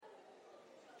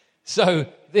So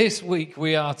this week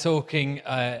we are talking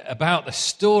about the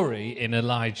story in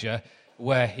Elijah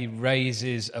where he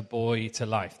raises a boy to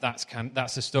life. That's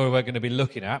the story we're going to be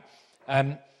looking at.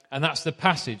 And that's the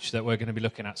passage that we're going to be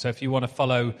looking at. So if you want to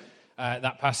follow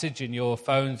that passage in your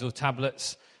phones or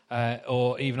tablets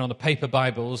or even on the paper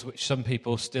Bibles, which some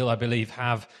people still, I believe,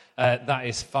 have, that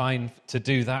is fine to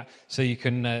do that. So you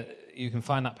can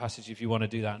find that passage if you want to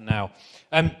do that now.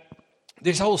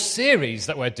 This whole series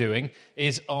that we're doing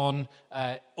is on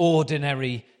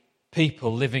ordinary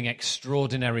people living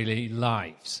extraordinary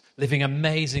lives, living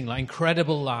amazing,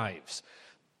 incredible lives.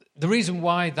 The reason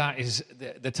why that is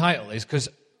the title is because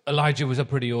Elijah was a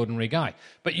pretty ordinary guy.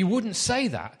 But you wouldn't say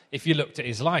that if you looked at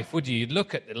his life, would you? You'd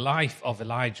look at the life of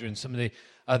Elijah and some of the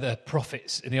other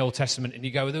prophets in the Old Testament and you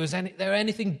go, they're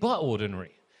anything but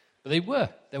ordinary. But they were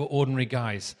ordinary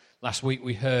guys. Last week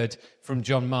we heard from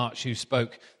John March who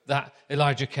spoke that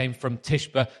Elijah came from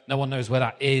Tishbe. No one knows where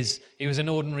that is. He was an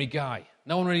ordinary guy.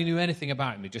 No one really knew anything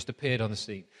about him. He just appeared on the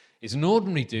scene. He's an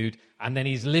ordinary dude, and then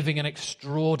he's living an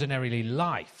extraordinary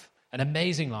life, an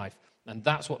amazing life, and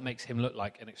that's what makes him look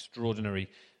like an extraordinary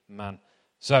man.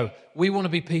 So we want to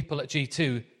be people at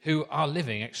G2 who are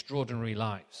living extraordinary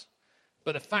lives.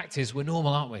 But the fact is, we're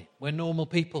normal, aren't we? We're normal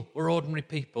people. We're ordinary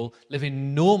people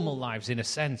living normal lives in a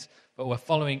sense, but we're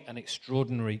following an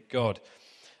extraordinary God.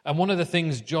 And one of the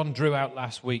things John drew out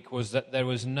last week was that there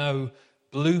was no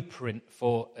blueprint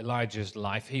for Elijah's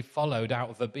life. He followed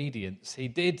out of obedience. He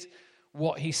did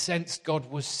what he sensed God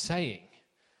was saying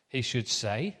he should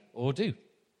say or do.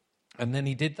 And then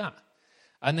he did that.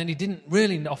 And then he didn't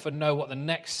really often know what the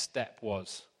next step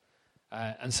was.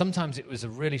 And sometimes it was a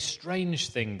really strange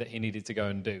thing that he needed to go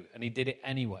and do. And he did it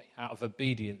anyway, out of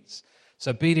obedience.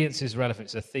 So obedience is relevant.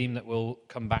 It's a theme that we'll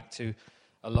come back to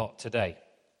a lot today.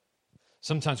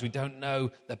 Sometimes we don't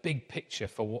know the big picture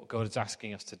for what God is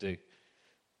asking us to do.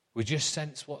 We just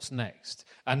sense what's next.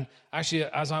 And actually,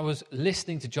 as I was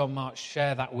listening to John March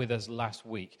share that with us last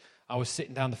week, I was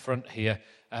sitting down the front here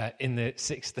in the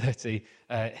 6:30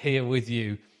 here with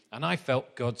you, and I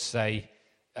felt God say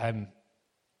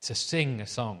to sing a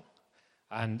song.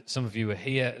 And some of you were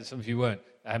here, and some of you weren't.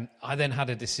 I then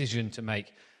had a decision to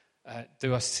make.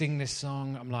 Do I sing this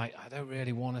song? I'm like, I don't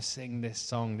really want to sing this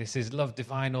song. This is Love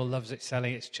Divine or Love's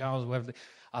Excelling. It's Charles Wesley.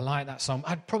 I like that song.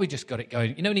 I'd probably just got it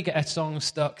going. You know when you get a song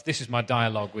stuck? This is my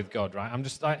dialogue with God, right? I'm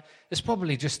just like, it's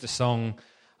probably just a song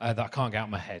that I can't get out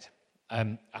of my head.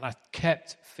 And I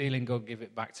kept feeling God give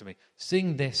it back to me.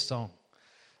 Sing this song.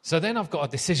 So then I've got a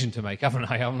decision to make,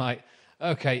 haven't I? I'm like,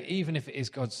 okay, even if it is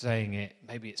God saying it,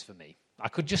 maybe it's for me. I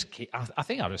could just keep,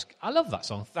 I love that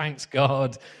song. Thanks,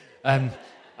 God. And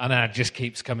then it just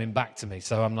keeps coming back to me.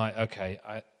 So I'm like, okay,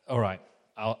 all right,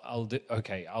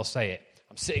 I'll say it.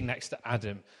 I'm sitting next to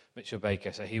Adam Mitchell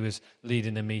Baker. So he was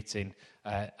leading the meeting,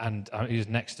 and he was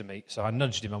next to me. So I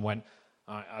nudged him and went,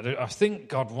 I think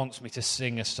God wants me to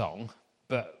sing a song,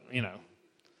 but,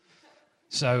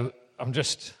 So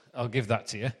I'll give that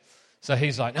to you. So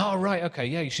he's like, oh, right, okay,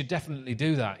 yeah, you should definitely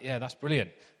do that. Yeah, that's brilliant.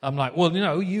 I'm like, well,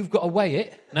 you've got to weigh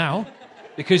it now,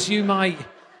 because you might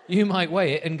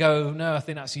weigh it and go, no, I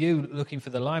think that's you looking for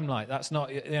the limelight. That's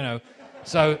not,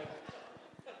 So,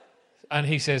 and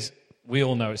he says, we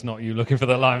all know it's not you looking for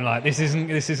the limelight. This isn't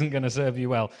going to serve you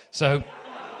well. So,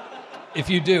 if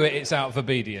you do it, it's out of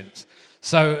obedience.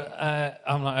 So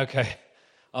I'm like, okay,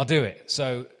 I'll do it.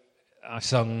 So I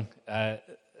sung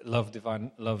Love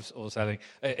Divine, Love's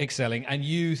Excelling, and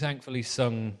you thankfully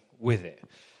sung with it.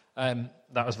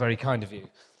 That was very kind of you.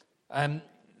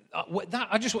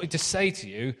 I just wanted to say to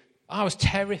you, I was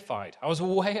terrified. I was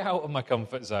way out of my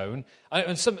comfort zone.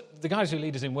 And the guys who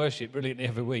lead us in worship brilliantly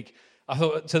every week, I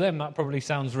thought to them that probably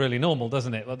sounds really normal,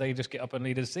 doesn't it? Like they just get up and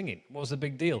lead us singing. What's the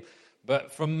big deal?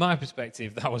 But from my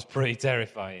perspective, that was pretty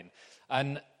terrifying.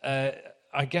 And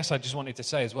I guess I just wanted to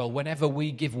say as well, whenever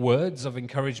we give words of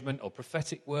encouragement or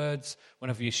prophetic words,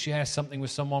 whenever you share something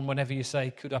with someone, whenever you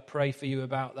say, could I pray for you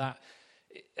about that?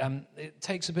 It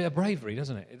takes a bit of bravery,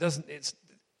 doesn't it?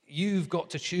 You've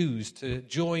got to choose to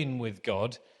join with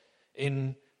God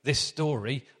in this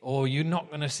story, or you're not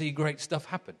going to see great stuff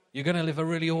happen. You're going to live a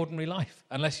really ordinary life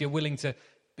unless you're willing to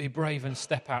be brave and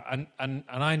step out. And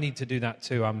I need to do that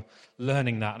too. I'm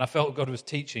learning that. And I felt God was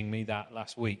teaching me that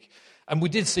last week. And we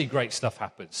did see great stuff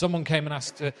happen. Someone came and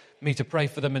asked me to pray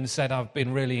for them and said, I've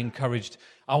been really encouraged.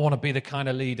 I want to be the kind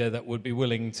of leader that would be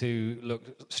willing to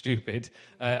look stupid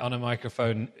on a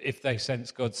microphone if they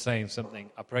sense God saying something.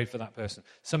 I prayed for that person.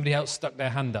 Somebody else stuck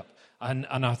their hand up, and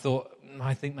I thought,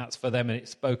 I think that's for them, and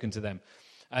it's spoken to them.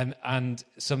 And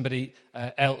somebody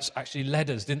else actually led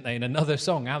us, didn't they? In another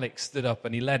song, Alex stood up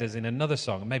and he led us in another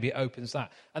song, and maybe it opens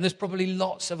that. And there's probably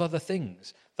lots of other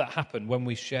things that happen when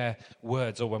we share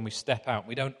words or when we step out.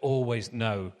 We don't always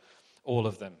know all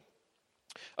of them.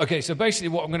 Okay, so basically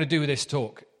what I'm going to do with this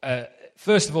talk,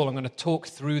 first of all, I'm going to talk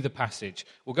through the passage.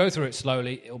 We'll go through it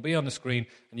slowly. It'll be on the screen,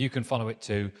 and you can follow it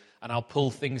too. And I'll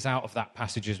pull things out of that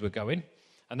passage as we're going.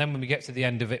 And then when we get to the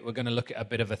end of it, we're going to look at a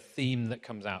bit of a theme that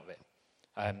comes out of it.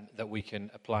 That we can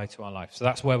apply to our life. So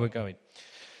that's where we're going.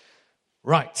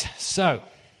 Right, so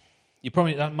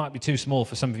that might be too small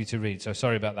for some of you to read, so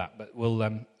sorry about that, but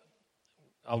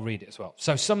I'll read it as well.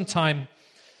 So sometime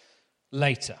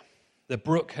later, the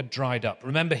brook had dried up.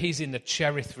 Remember, he's in the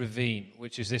Cherith Ravine,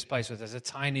 which is this place where there's a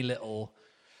tiny little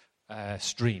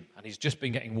stream, and he's just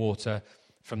been getting water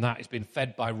from that. He's been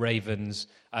fed by ravens,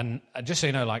 and just so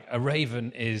you know, like a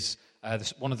raven is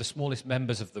one of the smallest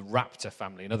members of the raptor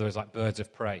family, in other words, like birds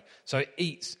of prey. So it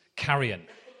eats carrion.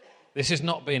 This has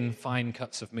not been fine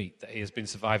cuts of meat that he has been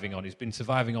surviving on. He's been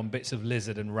surviving on bits of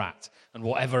lizard and rat and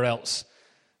whatever else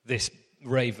this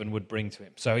raven would bring to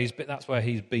him. So that's where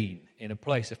he's been, in a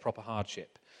place of proper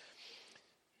hardship.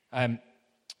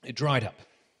 It dried up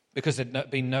because there'd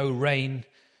been no rain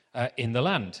in the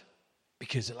land,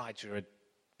 because Elijah had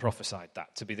prophesied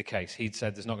that to be the case. He'd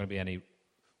said there's not going to be any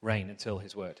rain until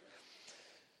his word.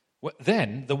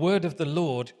 Then the word of the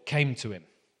Lord came to him.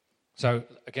 So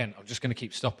again, I'm just going to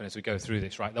keep stopping as we go through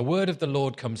this, right? The word of the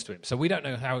Lord comes to him. So we don't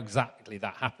know how exactly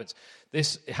that happens.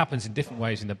 It happens in different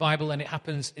ways in the Bible, and it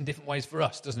happens in different ways for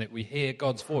us, doesn't it? We hear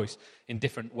God's voice in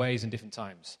different ways and different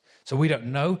times. So we don't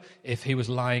know if he was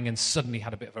lying and suddenly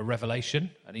had a bit of a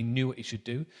revelation and he knew what he should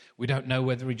do. We don't know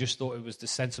whether he just thought it was the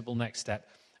sensible next step.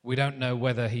 We don't know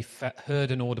whether he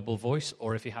heard an audible voice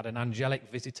or if he had an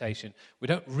angelic visitation. We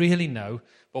don't really know,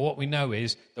 but what we know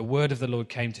is the word of the Lord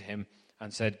came to him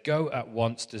and said, "Go at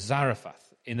once to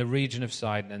Zarephath in the region of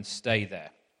Sidon and stay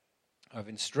there. I've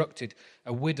instructed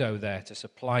a widow there to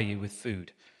supply you with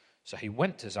food." So he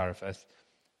went to Zarephath,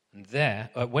 and there,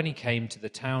 when he came to the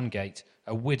town gate,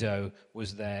 a widow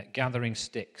was there gathering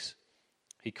sticks.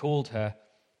 He called her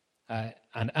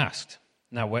and asked.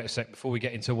 Now, wait a sec, before we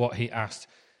get into what he asked.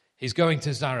 He's going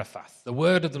to Zarephath. The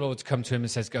word of the Lord's come to him and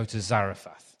says, "Go to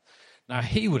Zarephath." Now,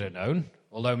 he would have known,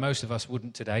 although most of us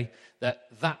wouldn't today,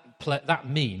 that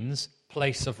means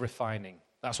place of refining.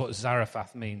 That's what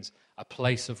Zarephath means, a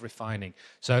place of refining.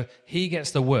 So he gets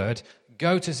the word,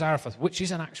 go to Zarephath, which is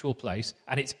an actual place,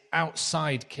 and it's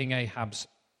outside King Ahab's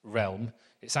realm.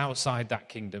 It's outside that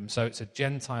kingdom, so it's a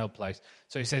Gentile place.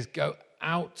 So he says, go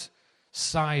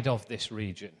outside of this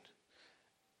region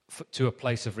to a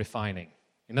place of refining.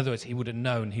 In other words, he would have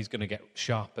known he's going to get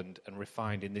sharpened and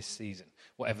refined in this season,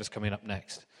 whatever's coming up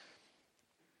next.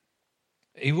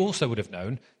 He also would have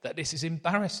known that this is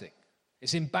embarrassing.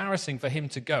 It's embarrassing for him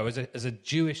to go as a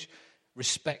Jewish,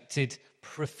 respected,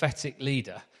 prophetic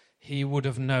leader. He would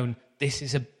have known this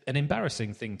is an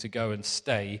embarrassing thing to go and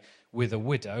stay with a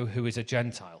widow who is a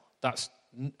Gentile.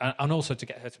 And also to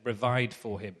get her to provide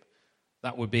for him.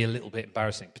 That would be a little bit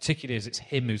embarrassing, particularly as it's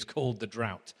him who's called the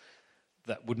drought.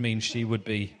 That would mean she would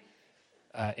be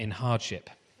in hardship.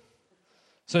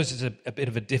 So this is a bit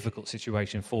of a difficult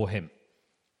situation for him.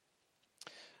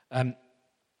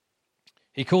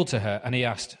 He called to her and he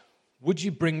asked, "Would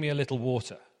you bring me a little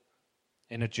water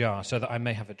in a jar so that I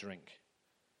may have a drink?"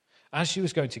 As she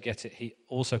was going to get it, he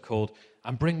also called,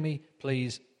 "And bring me,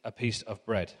 please, a piece of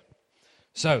bread."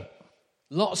 So,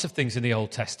 lots of things in the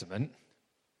Old Testament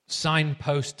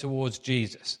signpost towards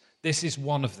Jesus. This is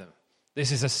one of them.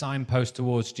 This is a signpost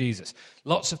towards Jesus.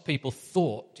 Lots of people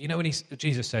thought, when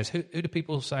Jesus says, who do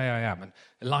people say I am? And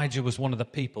Elijah was one of the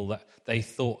people that they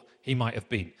thought he might have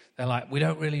been. They're like, we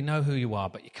don't really know who you are,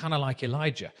 but you're kind of like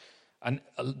Elijah. And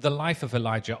the life of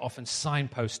Elijah often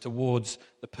signposts towards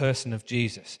the person of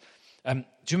Jesus. Do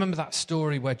you remember that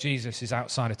story where Jesus is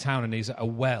outside of town and he's at a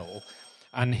well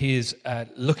and he is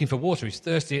looking for water? He's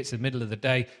thirsty, it's the middle of the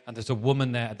day, and there's a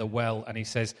woman there at the well and he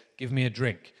says, "Give me a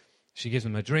drink." She gives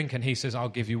him a drink, and he says, "I'll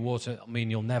give you water. I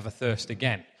mean, you'll never thirst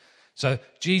again." So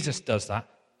Jesus does that.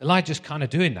 Elijah's kind of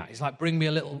doing that. He's like, bring me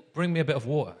a bit of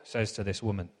water, says to this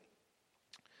woman.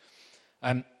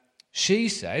 She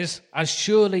says, "As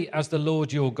surely as the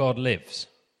Lord your God lives,"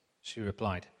 she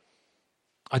replied,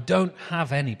 "I don't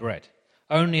have any bread,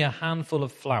 only a handful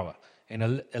of flour in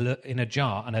a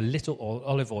jar and a little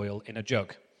olive oil in a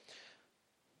jug.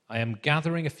 I am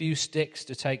gathering a few sticks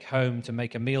to take home to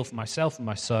make a meal for myself and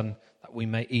my son, that we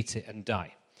may eat it and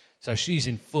die." So she's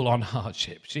in full-on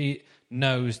hardship. She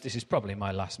knows this is probably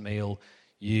my last meal.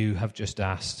 You have just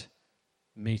asked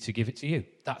me to give it to you.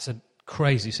 That's a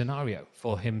crazy scenario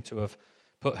for him to have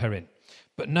put her in.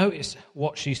 But notice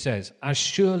what she says, as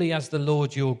surely as the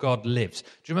Lord your God lives. Do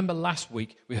you remember last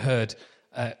week we heard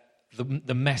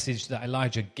the message that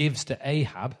Elijah gives to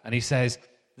Ahab, and he says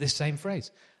this same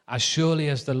phrase, as surely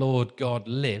as the Lord God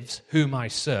lives, whom I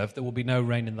serve, there will be no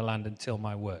rain in the land until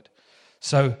my word.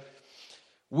 So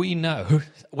we know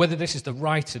whether this is the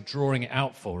writer drawing it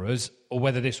out for us or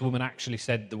whether this woman actually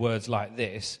said the words like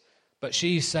this, but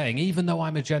she's saying, even though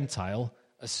I'm a Gentile,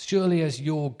 as surely as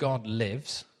your God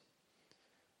lives,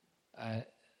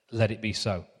 let it be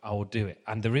so. I will do it.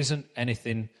 And there isn't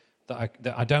anything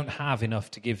that I don't have enough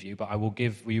to give you, but I will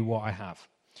give you what I have.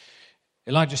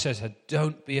 Elijah says to her,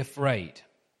 don't be afraid.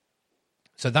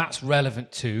 So that's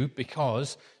relevant too,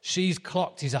 because she's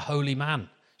clocked he's a holy man.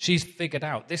 She's figured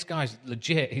out, this guy's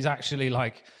legit. He's actually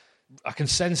like, I can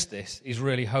sense this. He's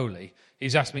really holy.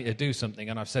 He's asked me to do something,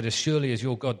 and I've said, as surely as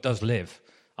your God does live,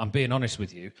 I'm being honest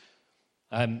with you.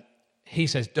 He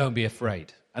says, don't be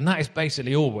afraid. And that is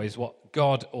basically always what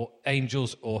God or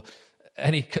angels or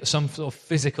some sort of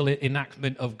physical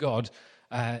enactment of God,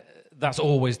 that's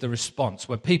always the response.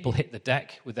 When people hit the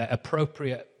deck with their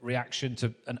appropriate reaction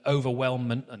to an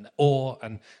overwhelmment and awe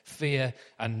and fear,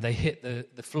 and they hit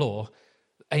the floor,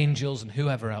 angels and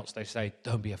whoever else, they say,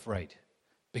 don't be afraid.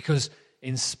 Because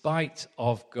in spite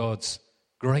of God's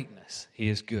greatness, he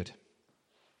is good.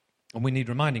 And we need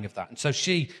reminding of that. And so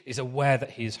she is aware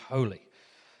that he is holy.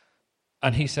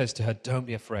 And he says to her, don't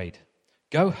be afraid.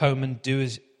 Go home and do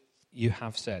as you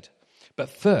have said. But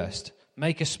first,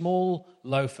 make a small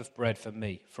loaf of bread for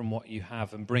me from what you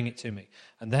have and bring it to me.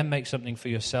 And then make something for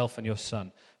yourself and your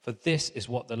son. For this is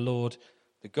what the Lord,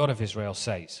 the God of Israel,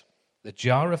 says. The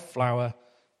jar of flour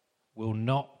will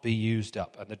not be used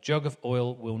up, and the jug of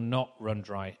oil will not run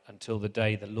dry until the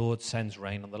day the Lord sends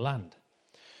rain on the land.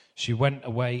 She went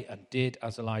away and did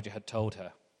as Elijah had told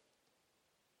her.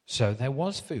 So there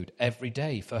was food every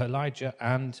day for Elijah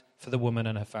and for the woman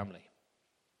and her family.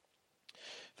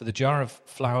 For the jar of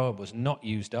flour was not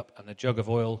used up, and the jug of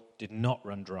oil did not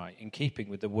run dry, in keeping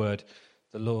with the word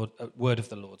of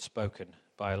the Lord spoken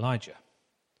by Elijah.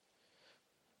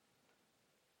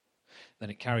 Then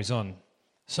it carries on.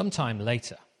 Sometime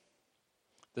later,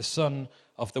 the son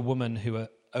of the woman who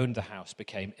owned the house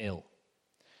became ill.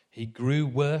 He grew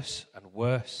worse and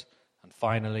worse and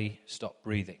finally stopped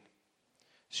breathing.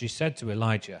 She said to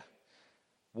Elijah,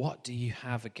 "What do you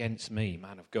have against me,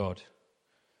 man of God?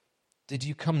 Did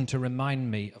you come to remind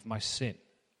me of my sin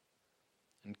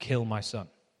and kill my son?"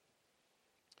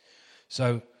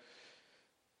 So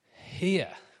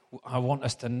here, I want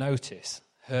us to notice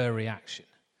her reaction.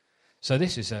 So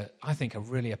this is, I think, a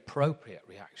really appropriate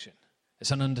reaction. It's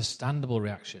an understandable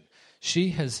reaction.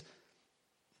 She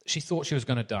thought she was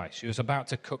going to die. She was about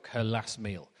to cook her last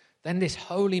meal. Then this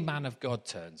holy man of God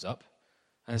turns up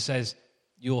and says,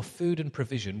 "Your food and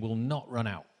provision will not run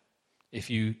out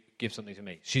if you give something to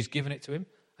me." She's given it to him,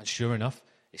 and sure enough,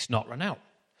 it's not run out.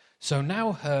 So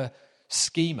now her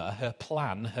schema, her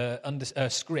plan, her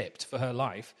script for her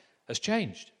life has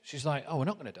changed. She's like, "Oh, we're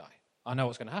not going to die. I know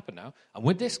what's going to happen now. And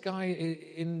with this guy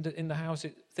in the house,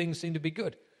 things seem to be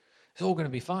good. It's all going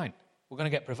to be fine. We're going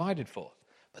to get provided for."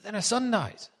 But then her son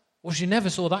dies. Well, she never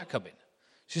saw that coming.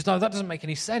 She's like, that doesn't make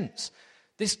any sense.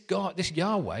 This God, this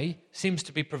Yahweh seems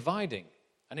to be providing,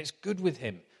 and it's good with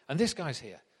him. And this guy's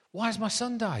here. Why has my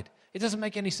son died? It doesn't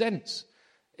make any sense.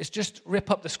 It's just rip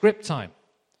up the script time.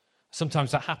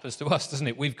 Sometimes that happens to us, doesn't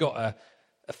it? We've got a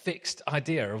fixed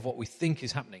idea of what we think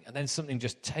is happening, and then something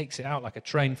just takes it out like a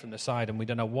train from the side, and we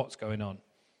don't know what's going on.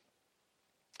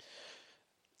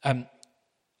 And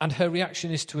her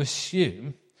reaction is to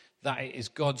assume that it is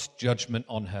God's judgment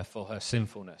on her for her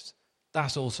sinfulness.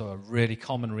 That's also a really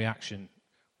common reaction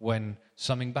when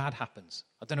something bad happens.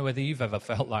 I don't know whether you've ever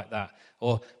felt like that,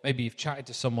 or maybe you've chatted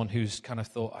to someone who's kind of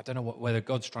thought, I don't know whether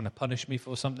God's trying to punish me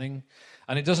for something.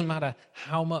 And it doesn't matter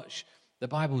how much the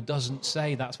Bible doesn't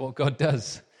say that's what God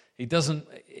does.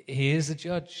 He is a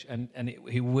judge, and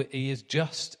he is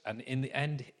just, and in the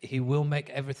end, he will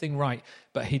make everything right.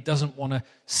 But he doesn't want to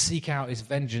seek out his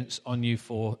vengeance on you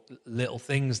for little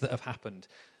things that have happened.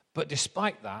 But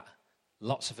despite that,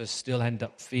 lots of us still end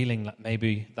up feeling that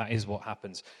maybe that is what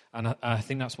happens. And I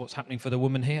think that's what's happening for the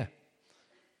woman here.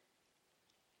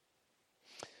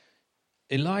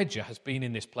 Elijah has been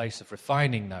in this place of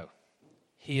refining now.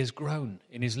 He has grown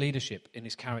in his leadership, in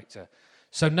his character.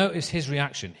 So notice his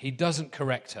reaction. He doesn't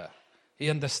correct her. He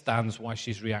understands why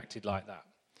she's reacted like that.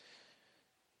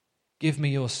 "Give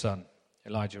me your son,"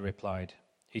 Elijah replied.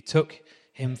 He took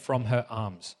him from her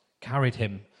arms, carried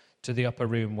him to the upper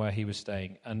room where he was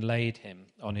staying, and laid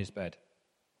him on his bed.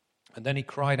 And then he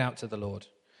cried out to the Lord,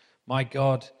 "My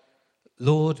God,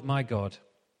 Lord, my God,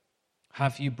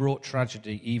 Have you brought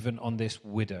tragedy even on this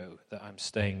widow that I'm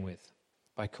staying with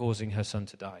by causing her son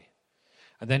to die?"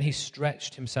 And then he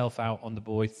stretched himself out on the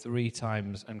boy 3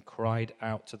 times and cried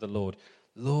out to the Lord,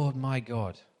 "Lord my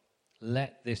God,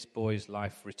 let this boy's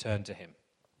life return to him."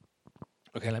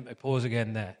 Okay, let me pause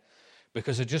again there,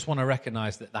 because I just want to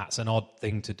recognize that that's an odd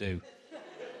thing to do.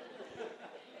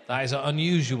 That is an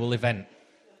unusual event.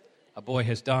 A boy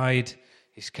has died,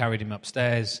 he's carried him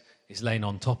upstairs, he's lain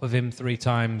on top of him 3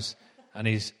 times, and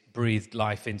he's breathed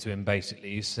life into him,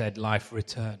 basically. He said, "Life,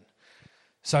 return."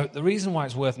 So the reason why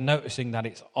it's worth noticing that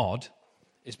it's odd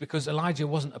is because Elijah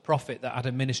wasn't a prophet that had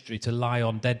a ministry to lie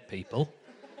on dead people.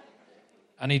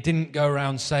 And he didn't go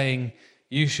around saying,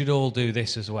 "You should all do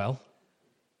this as well."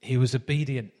 He was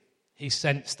obedient. He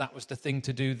sensed that was the thing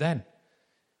to do then.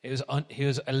 He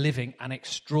was living an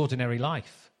extraordinary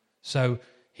life. So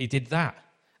he did that.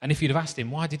 And if you'd have asked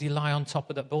him, why did he lie on top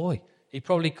of that boy? He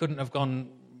probably couldn't have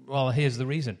gone, "Well, here's the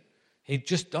reason." He'd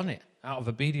just done it out of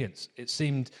obedience. It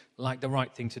seemed like the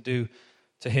right thing to do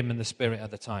to him and the Spirit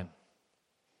at the time.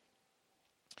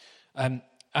 And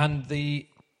the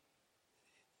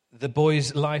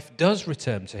boy's life does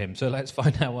return to him. So let's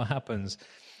find out what happens.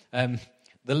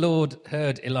 The Lord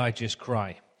heard Elijah's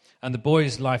cry, and the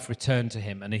boy's life returned to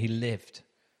him, and he lived.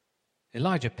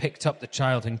 Elijah picked up the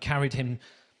child and carried him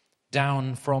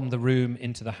down from the room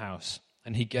into the house,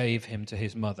 and he gave him to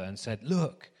his mother and said,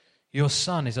 "Look, your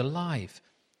son is alive."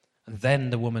 And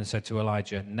then the woman said to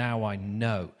Elijah, "Now I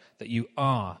know that you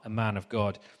are a man of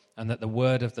God, and that the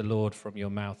word of the Lord from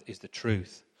your mouth is the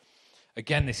truth."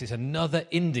 Again, this is another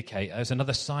indicator, it's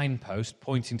another signpost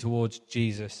pointing towards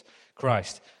Jesus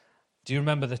Christ. Do you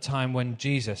remember the time when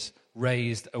Jesus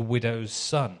raised a widow's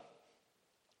son?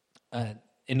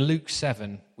 In Luke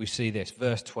 7, we see this,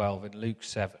 verse 12 in Luke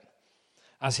 7.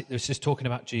 This is talking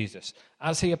about Jesus.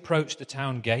 As he approached the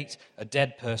town gate, a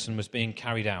dead person was being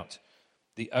carried out,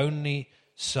 the only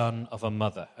son of a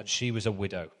mother, and she was a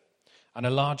widow. And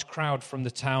a large crowd from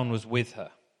the town was with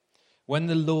her. When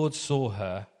the Lord saw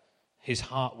her, his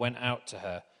heart went out to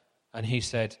her, and he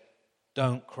said,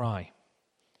 "Don't cry."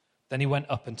 Then he went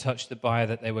up and touched the bier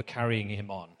that they were carrying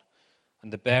him on,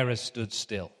 and the bearers stood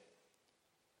still.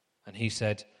 And he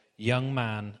said, "Young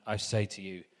man, I say to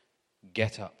you,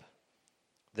 get up."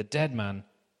 The dead man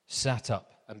sat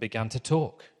up and began to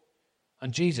talk,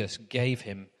 and Jesus gave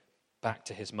him back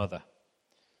to his mother.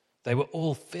 They were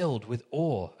all filled with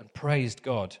awe and praised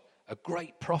God. "A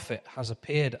great prophet has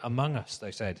appeared among us,"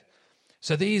 they said.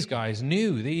 So these guys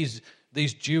knew, these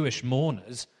Jewish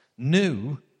mourners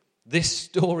knew this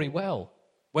story well.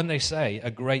 When they say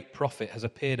a great prophet has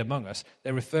appeared among us,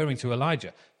 they're referring to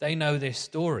Elijah. They know this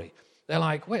story. They're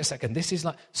like, wait a second, this is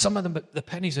like, some of them, the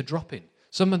pennies are dropping.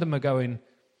 Some of them are going,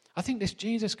 I think this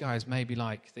Jesus guy is maybe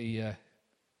like the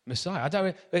Messiah.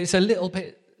 It's a little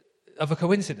bit of a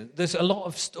coincidence. There's a lot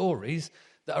of stories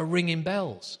that are ringing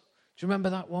bells. Do you remember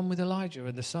that one with Elijah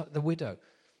and the widow?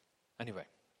 Anyway,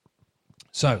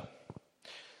 so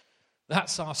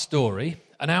that's our story.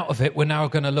 And out of it, we're now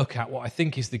going to look at what I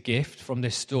think is the gift from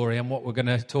this story and what we're going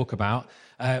to talk about,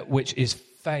 which is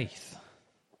faith.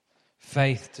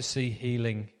 Faith to see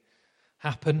healing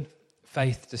happen.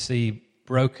 Faith to see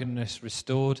brokenness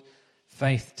restored.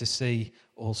 Faith to see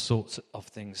all sorts of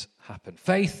things happen.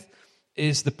 Faith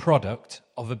is the product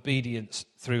of obedience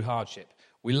through hardship.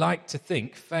 We like to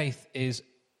think faith is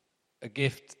a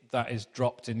gift that is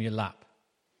dropped in your lap.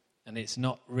 And it's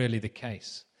not really the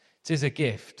case. It is a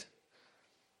gift.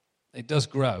 It does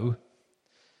grow,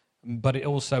 but it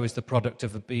also is the product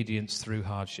of obedience through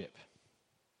hardship.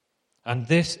 And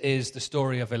this is the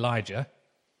story of Elijah.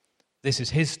 This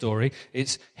is his story.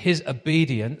 It's his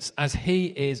obedience. As he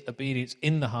is obedience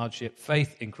in the hardship,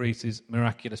 faith increases,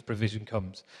 miraculous provision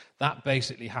comes. That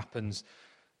basically happens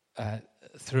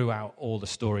throughout all the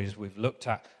stories we've looked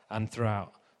at and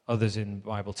throughout others in the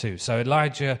Bible too. So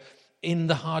Elijah, in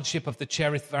the hardship of the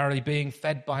Cherith Valley, being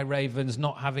fed by ravens,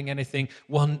 not having anything,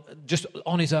 just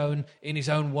on his own, in his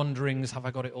own wanderings, have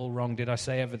I got it all wrong? Did I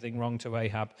say everything wrong to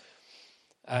Ahab?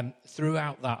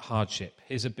 Throughout that hardship,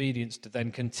 his obedience to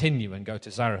then continue and go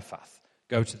to Zarephath,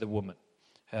 go to the woman,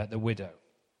 the widow.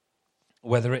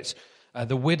 Whether it's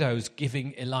the widow's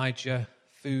giving Elijah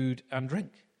food and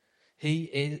drink.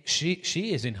 She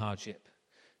is in hardship.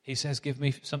 He says, "Give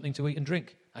me something to eat and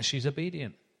drink," and she's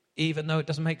obedient. Even though it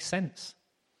doesn't make sense.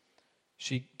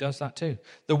 She does that too.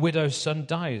 The widow's son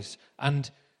dies, and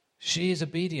she is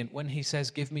obedient when he says,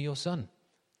 "Give me your son."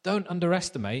 Don't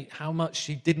underestimate how much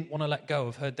she didn't want to let go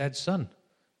of her dead son.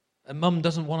 A mum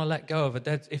doesn't want to let go of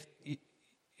a if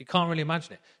you can't really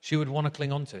imagine it. She would want to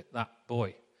cling on to it, that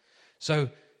boy.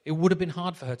 So it would have been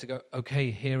hard for her to go,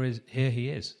 okay, here he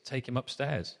is, take him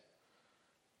upstairs.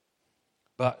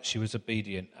 But she was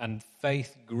obedient, and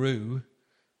faith grew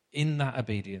in that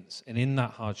obedience, and in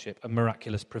that hardship, a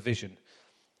miraculous provision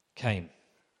came.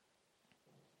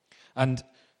 And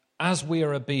as we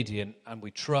are obedient and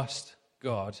we trust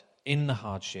God in the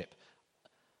hardship,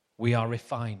 we are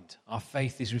refined. Our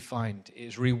faith is refined. It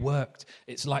is reworked.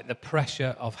 It's like the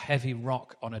pressure of heavy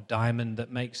rock on a diamond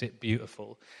that makes it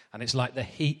beautiful. And it's like the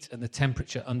heat and the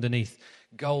temperature underneath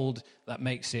gold that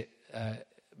makes it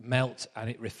melt, and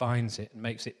it refines it and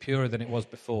makes it purer than it was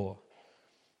before.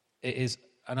 It is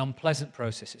an unpleasant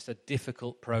process. It's a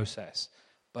difficult process,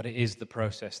 but it is the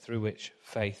process through which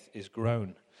faith is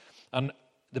grown. And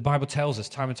the Bible tells us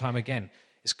time and time again,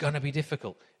 it's going to be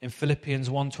difficult. In Philippians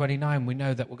 1:29, we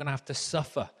know that we're going to have to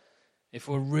suffer. If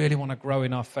we really want to grow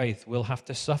in our faith, we'll have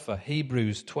to suffer.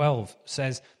 Hebrews 12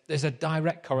 says there's a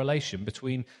direct correlation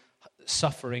between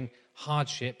suffering,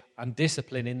 hardship, and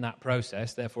discipline in that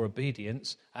process, therefore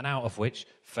obedience, and out of which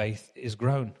faith is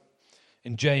grown.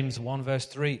 In James 1 verse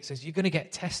 3, it says you're going to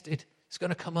get tested. It's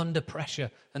going to come under pressure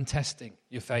and testing,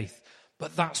 your faith.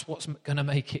 But that's what's going to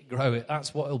make it grow.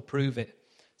 That's what will prove it.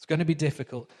 It's going to be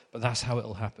difficult, but that's how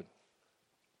it'll happen.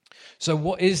 So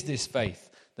what is this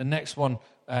faith? The next one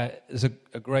is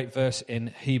a great verse in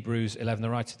Hebrews 11. The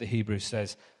writer of the Hebrews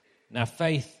says, now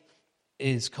faith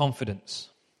is confidence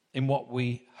in what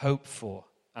we hope for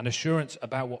and assurance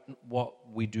about what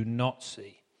we do not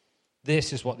see.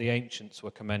 This is what the ancients were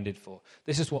commended for.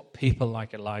 This is what people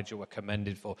like Elijah were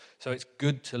commended for. So it's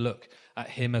good to look at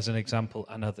him as an example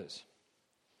and others.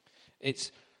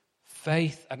 It's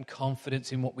faith and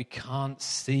confidence in what we can't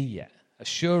see yet.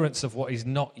 Assurance of what is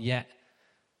not yet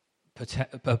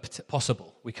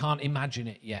possible. We can't imagine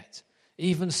it yet.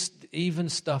 Even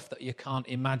stuff that you can't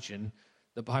imagine,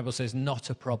 the Bible says, not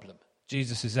a problem.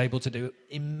 Jesus is able to do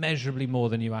immeasurably more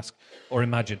than you ask or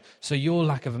imagine. So your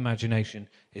lack of imagination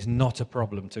is not a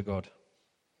problem to God.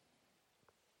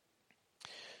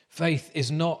 Faith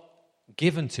is not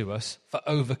given to us for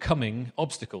overcoming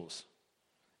obstacles.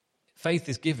 Faith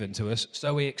is given to us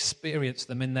so we experience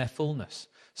them in their fullness.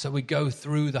 So we go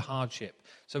through the hardship.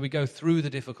 So we go through the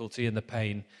difficulty and the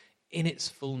pain in its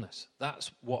fullness. That's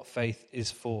what faith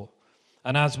is for.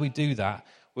 And as we do that,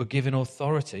 we're given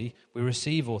authority, we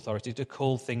receive authority to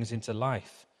call things into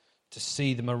life, to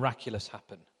see the miraculous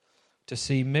happen, to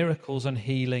see miracles and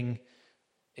healing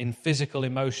in physical,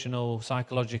 emotional,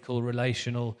 psychological,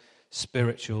 relational,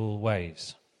 spiritual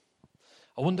ways.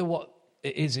 I wonder what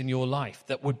it is in your life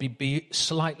that would be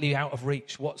slightly out of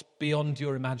reach, what's beyond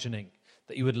your imagining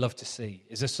that you would love to see.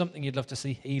 Is there something you'd love to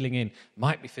see healing in?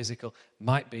 Might be physical,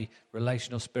 might be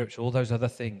relational, spiritual, all those other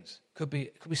things. Could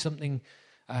be something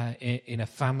in a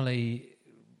family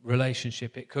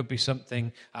relationship. It could be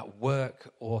something at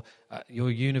work or at your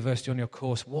university on your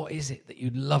course. What is it that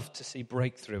you'd love to see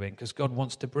breakthrough in? Because God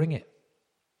wants to bring it.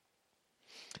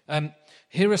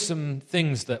 Here are some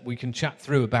things that we can chat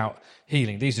through about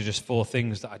healing. These are just 4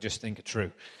 things that I just think are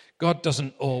true. God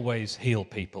doesn't always heal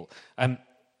people.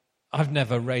 I've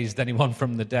never raised anyone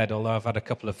from the dead, although I've had a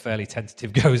couple of fairly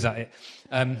tentative goes at it.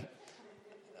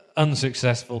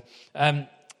 Unsuccessful.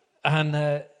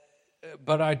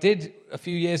 But I did a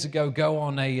few years ago go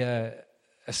on a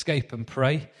escape and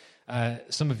pray.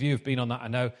 Some of you have been on that, I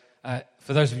know.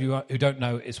 For those of you who don't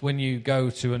know, it's when you go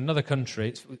to another country.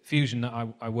 It's Fusion that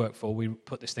I work for. We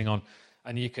put this thing on,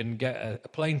 and you can get a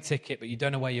plane ticket, but you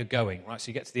don't know where you're going, right? So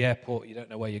you get to the airport, you don't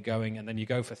know where you're going, and then you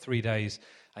go for 3 days,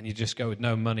 and you just go with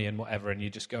no money and whatever, and you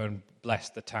just go and bless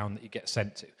the town that you get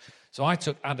sent to. So I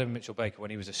took Adam Mitchell-Baker when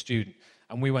he was a student,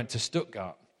 and we went to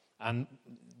Stuttgart, and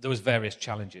there was various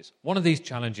challenges. One of these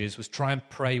challenges was try and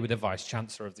pray with the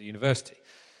vice-chancellor of the university.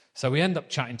 So we end up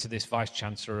chatting to this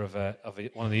vice-chancellor of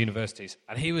one of the universities,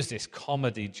 and he was this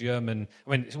comedy German. I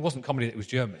mean, it wasn't comedy that was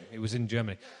German. It was in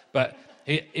Germany. But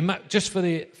just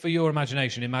for your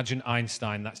imagination, imagine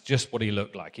Einstein. That's just what he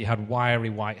looked like. He had wiry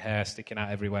white hair sticking out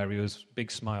everywhere. He was a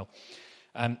big smile.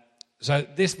 So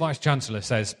this vice-chancellor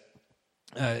says,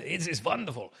 it is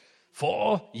wonderful.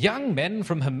 4 young men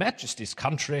from Her Majesty's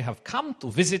country have come to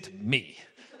visit me.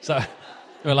 So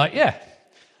we're like, yeah.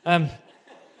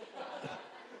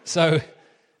 Sorry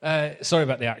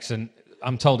about the accent.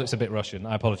 I'm told it's a bit Russian.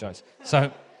 I apologize.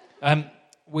 So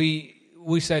we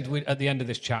said at the end of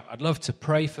this chat, I'd love to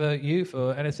pray for you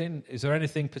for anything. Is there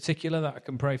anything particular that I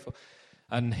can pray for?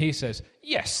 And he says,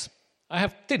 yes, I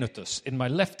have tinnitus in my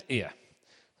left ear.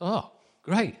 Oh,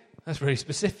 great. That's really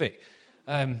specific.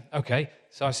 Okay.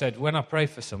 So I said, when I pray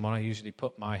for someone, I usually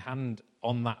put my hand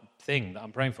on that thing that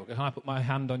I'm praying for. Can I put my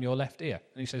hand on your left ear?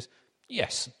 And he says,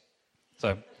 yes.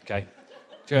 So, okay.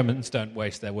 Germans don't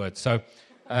waste their words. So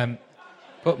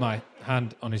put my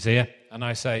hand on his ear and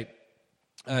I say,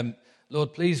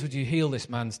 Lord, please would you heal this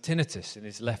man's tinnitus in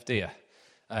his left ear?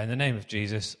 In the name of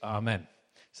Jesus, amen.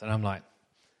 So I'm like,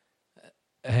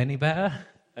 any better?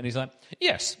 And he's like,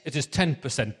 yes, it is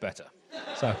 10% better.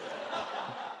 So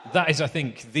that is, I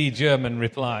think, the German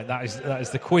reply. That is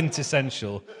the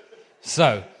quintessential.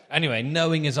 So anyway,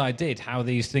 knowing as I did how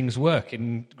these things work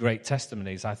in great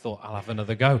testimonies, I thought, I'll have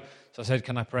another go. So I said,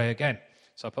 can I pray again?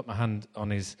 So I put my hand on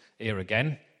his ear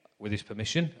again, with his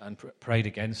permission, and prayed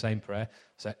again, same prayer. I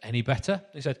said, any better?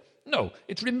 He said, no,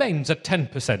 it remains at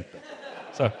 10%.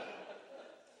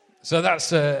 So that's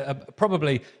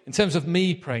probably, in terms of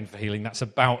me praying for healing, that's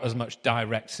about as much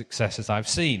direct success as I've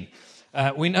seen.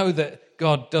 We know that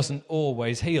God doesn't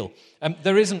always heal.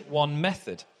 There isn't one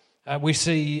method. We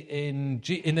see in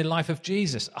the life of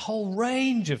Jesus a whole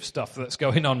range of stuff that's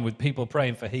going on with people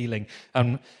praying for healing,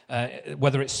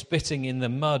 whether it's spitting in the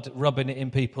mud, rubbing it in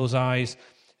people's eyes,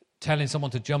 telling someone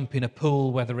to jump in a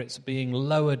pool, whether it's being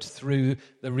lowered through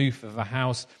the roof of a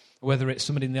house, whether it's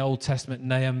somebody in the Old Testament,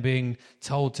 Nahum, being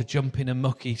told to jump in a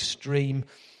mucky stream.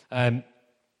 No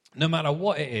matter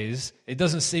what it is, it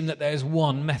doesn't seem that there's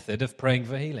one method of praying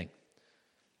for healing.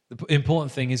 The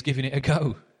important thing is giving it a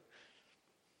go.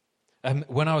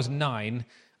 When I was 9,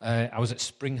 I was at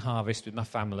Spring Harvest with my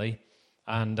family,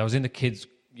 and I was in the kids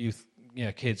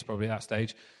probably at that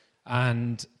stage,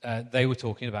 and they were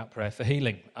talking about prayer for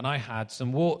healing, and I had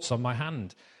some warts on my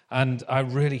hand, and I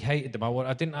really hated them.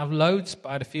 I didn't have loads, but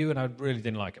I had a few, and I really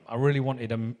didn't like them. I really wanted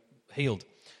them healed.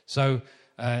 So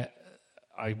I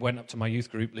went up to my youth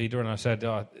group leader, and I said,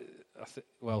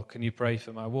 well, can you pray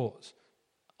for my warts?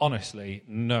 Honestly,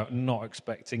 no, not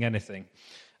expecting anything.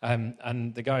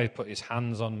 And the guy put his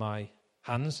hands on my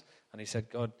hands, and he said,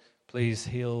 God, please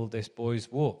heal this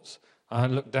boy's warts. And I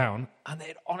looked down, and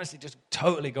they'd honestly just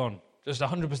totally gone, just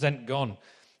 100% gone.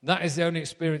 That is the only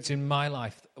experience in my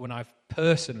life when I've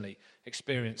personally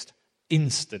experienced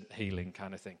instant healing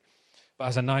kind of thing. But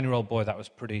as a 9-year-old boy, that was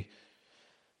pretty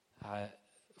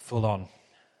full on.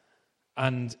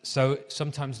 And so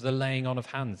sometimes the laying on of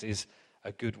hands is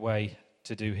a good way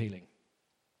to do healing.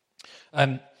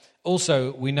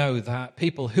 Also, we know that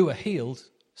people who are healed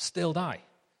still die.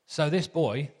 So this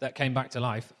boy that came back to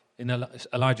life in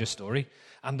Elijah's story,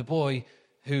 and the boy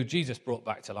who Jesus brought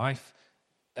back to life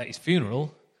at his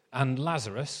funeral, and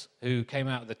Lazarus, who came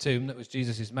out of the tomb that was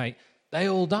Jesus' mate, they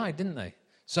all died, didn't they?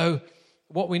 So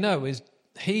what we know is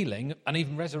healing and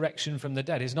even resurrection from the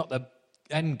dead is not the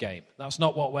end game. That's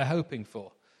not what we're hoping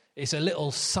for. It's a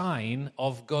little sign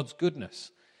of God's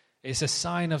goodness. It's a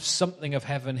sign of something of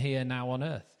heaven here now on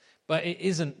earth. But it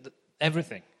isn't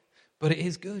everything. But it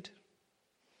is good.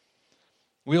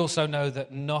 We also know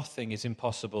that nothing is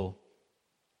impossible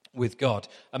with God.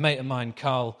 A mate of mine,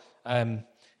 Carl,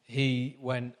 he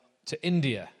went to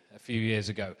India a few years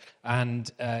ago.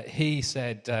 And he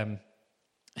said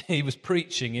he was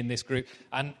preaching in this group.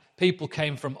 And people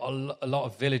came from a lot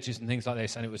of villages and things like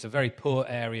this. And it was a very poor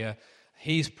area.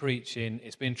 He's preaching.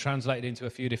 It's been translated into a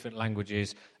few different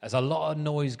languages. There's a lot of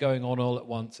noise going on all at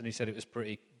once. And he said it was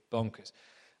pretty bonkers.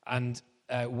 And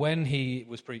when he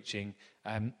was preaching,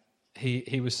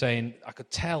 he was saying, I could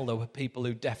tell there were people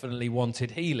who definitely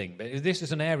wanted healing. But this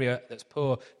is an area that's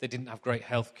poor. They didn't have great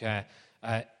health care.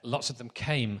 Lots of them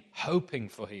came hoping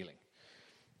for healing,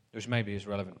 which maybe is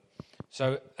relevant.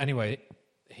 So anyway,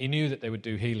 he knew that they would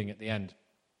do healing at the end.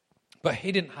 But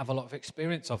he didn't have a lot of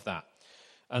experience of that.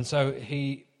 And so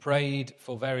he prayed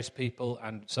for various people,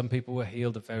 and some people were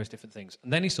healed of various different things.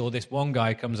 And then he saw this one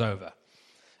guy comes over.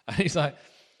 And he's like,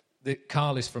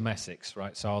 Carl is from Essex,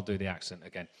 right? So I'll do the accent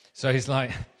again. So he's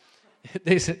like,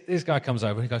 this guy comes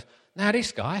over and he goes, now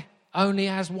this guy only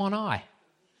has one eye.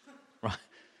 Right?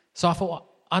 So I thought,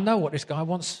 I know what this guy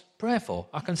wants prayer for.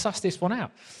 I can suss this one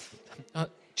out.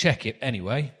 Check it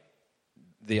anyway.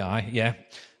 The eye, yeah,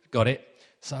 got it.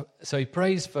 So he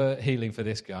prays for healing for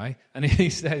this guy. And he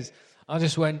says, I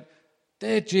just went,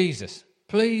 dear Jesus,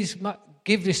 please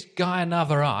give this guy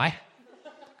another eye,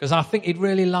 because I think he'd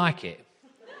really like it.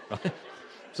 Right?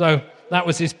 So that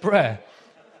was his prayer.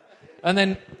 And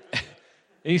then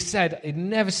he said he'd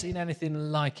never seen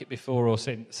anything like it before or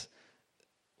since.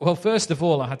 Well, first of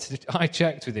all, I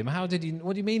checked with him. What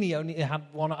do you mean he only had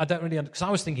one? I don't really understand. Because I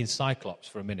was thinking Cyclops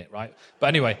for a minute, right? But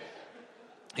anyway,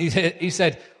 he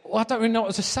said, well, I don't really know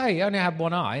what to say. He only had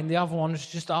one eye and the other one was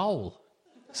just a hole.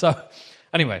 So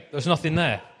anyway, there was nothing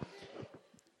there.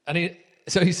 And he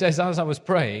says, as I was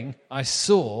praying, I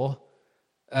saw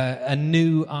a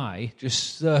new eye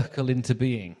just circle into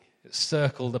being. It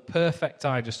circled, the perfect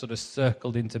eye just sort of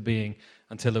circled into being.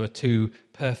 until there were two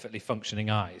perfectly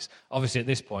functioning eyes. Obviously, at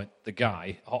this point, the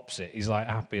guy hops it. He's like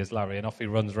happy as Larry, and off he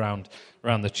runs around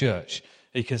the church.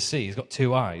 You can see he's got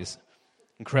two eyes.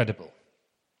 Incredible.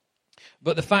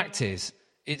 But the fact is,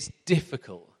 it's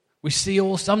difficult.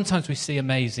 Sometimes we see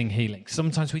amazing healing.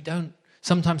 Sometimes we don't.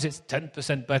 Sometimes it's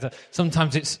 10% better.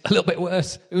 Sometimes it's a little bit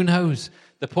worse. Who knows?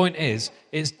 The point is,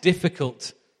 it's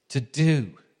difficult to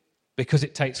do because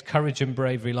it takes courage and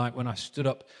bravery, like when I stood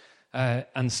up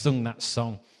and sung that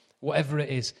song. Whatever it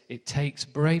is, it takes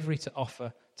bravery to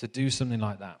offer to do something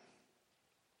like that.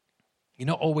 You're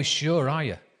not always sure, are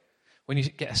you? When you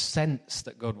get a sense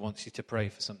that God wants you to pray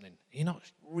for something, you're not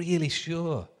really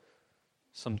sure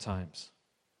sometimes.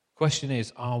 Question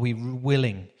is, are we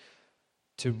willing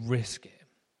to risk it?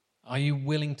 Are you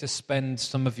willing to spend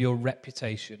some of your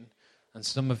reputation and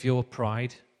some of your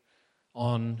pride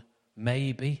on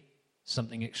maybe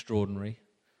something extraordinary?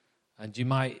 And you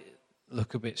might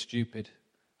look a bit stupid.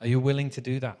 Are you willing to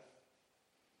do that?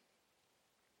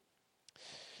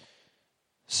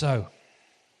 So,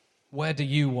 where do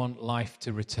you want life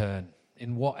to return?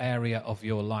 In what area of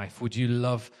your life would you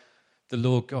love the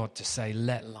Lord God to say,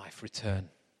 let life return?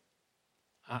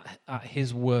 At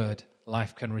His word,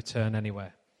 life can return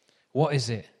anywhere. What is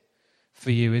it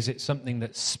for you? Is it something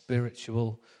that's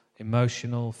spiritual,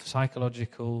 emotional,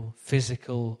 psychological,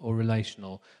 physical, or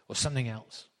relational, or something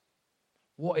else?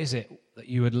 What is it that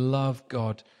you would love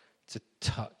God to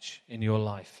touch in your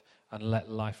life and let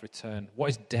life return? What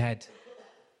is dead?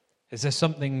 Is there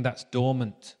something that's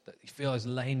dormant, that you feel is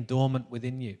laying dormant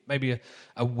within you? Maybe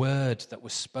a word that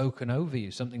was spoken over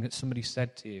you, something that somebody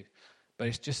said to you, but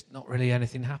it's just not really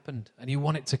anything happened, and you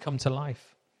want it to come to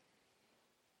life.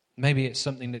 Maybe it's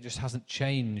something that just hasn't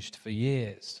changed for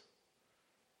years.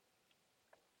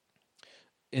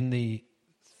 In the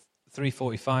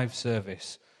 3:45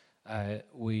 service,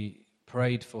 we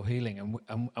prayed for healing,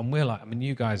 and we're like, I mean,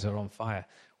 you guys are on fire.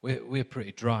 We're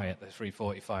pretty dry at the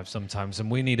 3:45 sometimes,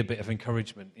 and we need a bit of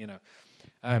encouragement, you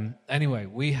know. Anyway,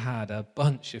 we had a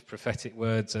bunch of prophetic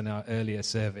words in our earlier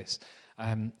service,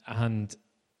 and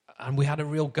we had a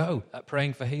real go at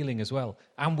praying for healing as well,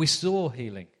 and we saw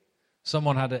healing.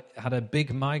 Someone had a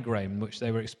big migraine which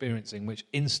they were experiencing, which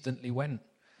instantly went.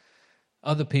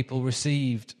 Other people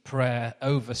received prayer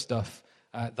over stuff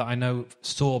that I know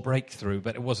saw breakthrough,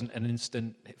 but it wasn't an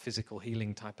instant physical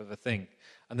healing type of a thing.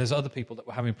 And there's other people that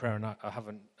were having prayer, and I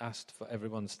haven't asked for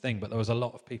everyone's thing, but there was a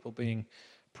lot of people being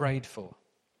prayed for.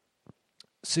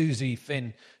 Susie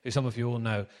Finn, who some of you all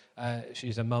know,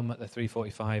 she's a mum at the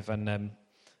 3:45, and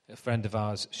a friend of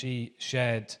ours, she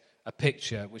shared a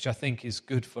picture which I think is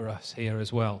good for us here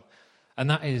as well. And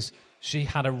that is, she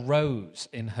had a rose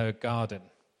in her garden.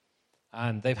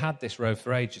 And they've had this rose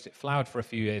for ages. It flowered for a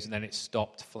few years and then it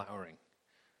stopped flowering.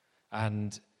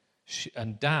 And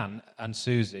Dan and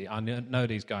Susie, I know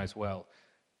these guys well.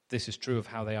 This is true of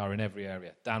how they are in every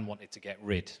area. Dan wanted to get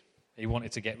rid. He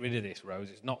wanted to get rid of this rose.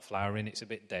 It's not flowering, it's a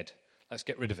bit dead. Let's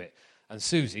get rid of it. And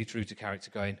Susie, true to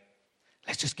character, going,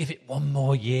 let's just give it one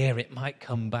more year. It might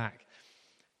come back.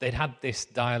 They'd had this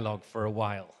dialogue for a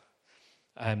while.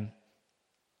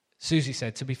 Susie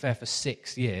said, to be fair, for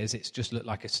 6 years, it's just looked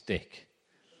like a stick.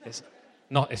 It's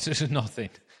just nothing.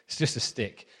 It's just a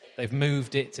stick. They've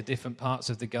moved it to different parts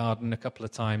of the garden a couple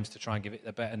of times to try and give it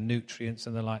the better nutrients,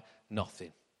 and they're like,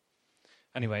 nothing.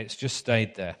 Anyway, it's just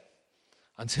stayed there.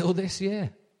 Until this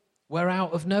year, where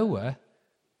out of nowhere,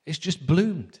 it's just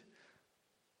bloomed.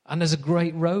 And there's a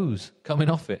great rose coming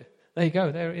off it. There you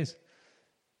go, there it is.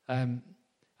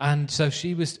 And so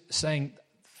she was saying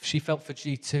she felt for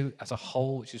G2 as a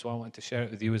whole, which is why I wanted to share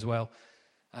it with you as well.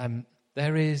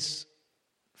 There is,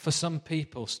 for some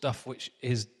people, stuff which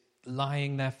is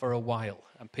lying there for a while,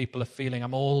 and people are feeling,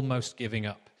 I'm almost giving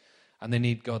up, and they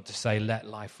need God to say, let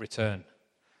life return.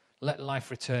 Let life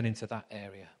return into that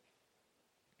area.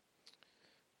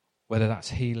 Whether that's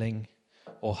healing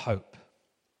or hope.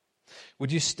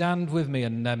 Would you stand with me,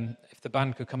 and if the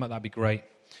band could come up, that'd be great.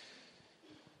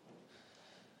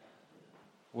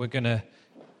 We're gonna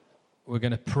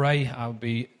pray.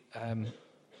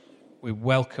 We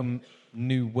welcome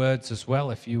new words as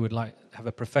well. If you would like have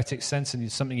a prophetic sense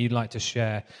and something you'd like to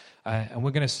share, and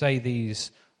we're going to say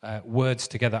these words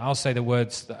together. I'll say the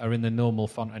words that are in the normal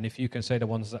font, and if you can say the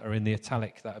ones that are in the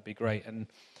italic, that would be great. And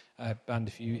band,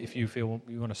 if you feel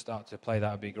you want to start to play,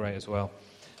 that would be great as well.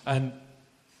 And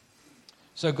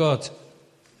so, God,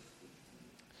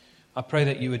 I pray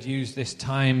that you would use this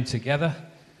time together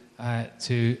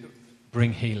to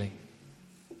bring healing.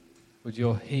 Would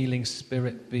your healing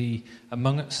spirit be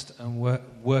among us and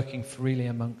working freely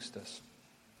amongst us?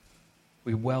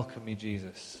 We welcome you,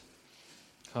 Jesus.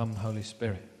 Come, Holy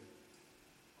Spirit.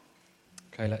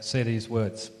 Okay, let's say these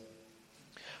words.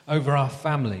 Over our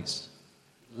families,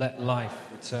 let life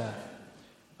return.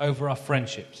 Over our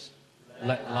friendships,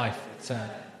 let life return.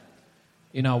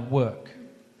 In our work,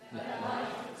 let life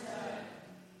return.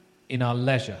 In our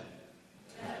leisure,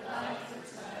 let life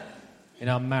return. In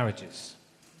our marriages,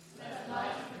 let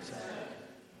life return.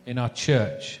 In our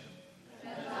church,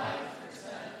 let life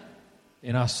return.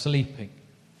 In our sleeping,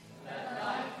 let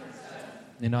life return.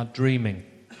 In our dreaming,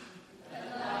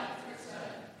 let life return.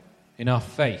 In our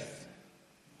faith,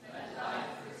 let life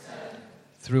return.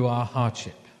 Through our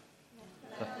hardship,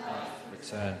 let life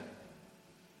return.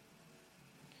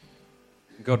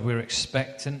 God, we're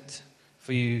expectant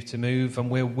for you to move, and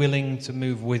we're willing to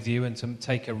move with you and to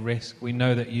take a risk. We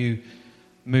know that you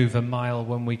move a mile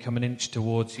when we come an inch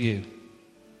towards you.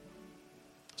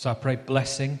 So I pray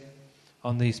blessing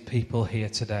on these people here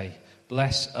today.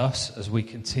 Bless us as we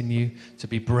continue to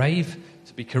be brave,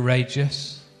 to be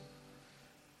courageous,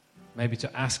 maybe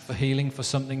to ask for healing for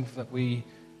something that we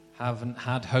haven't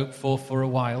had hope for a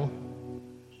while,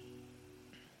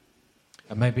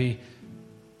 and maybe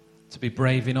to be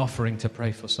brave in offering to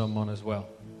pray for someone as well.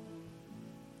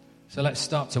 So let's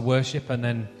start to worship, and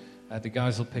then the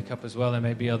guys will pick up as well. There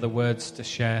may be other words to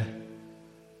share,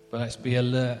 but let's be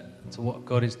alert to what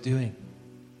God is doing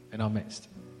in our midst.